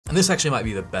And this actually might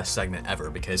be the best segment ever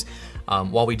because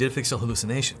while we did fix the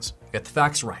hallucinations, we got the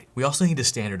facts right, we also need to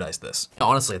standardize this. Now,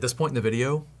 honestly, at this point in the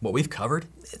video, what we've covered,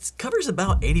 it covers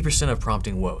about 80% of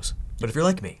prompting woes. But if you're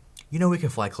like me, you know we can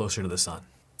fly closer to the sun.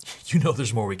 You know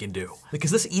there's more we can do.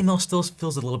 Because this email still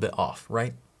feels a little bit off,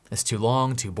 right? It's too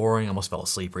long, too boring, almost fell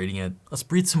asleep reading it. Let's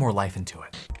breathe some more life into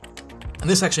it. And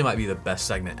this actually might be the best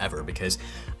segment ever because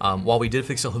while we did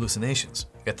fix the hallucinations,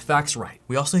 we got the facts right,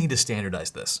 we also need to standardize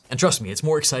this. And trust me, it's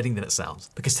more exciting than it sounds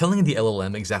because telling the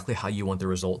LLM exactly how you want the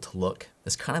result to look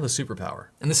is kind of a superpower.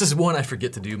 And this is one I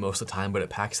forget to do most of the time, but it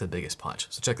packs the biggest punch.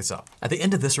 So check this out. At the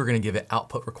end of this, we're gonna give it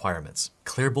output requirements,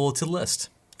 clear bulleted list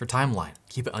for timeline,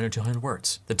 keep it under 200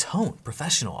 words. The tone,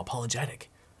 professional,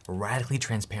 apologetic, radically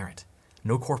transparent,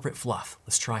 no corporate fluff.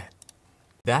 Let's try it.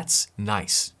 That's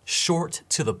nice. Short,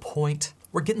 to the point.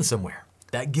 We're getting somewhere.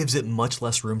 That gives it much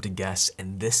less room to guess,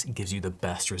 and this gives you the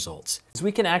best results.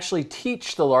 We can actually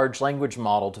teach the large language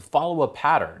model to follow a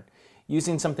pattern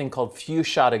using something called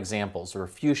few-shot examples or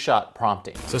few-shot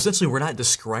prompting. So essentially, we're not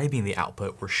describing the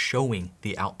output, we're showing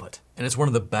the output. And it's one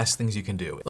of the best things you can do.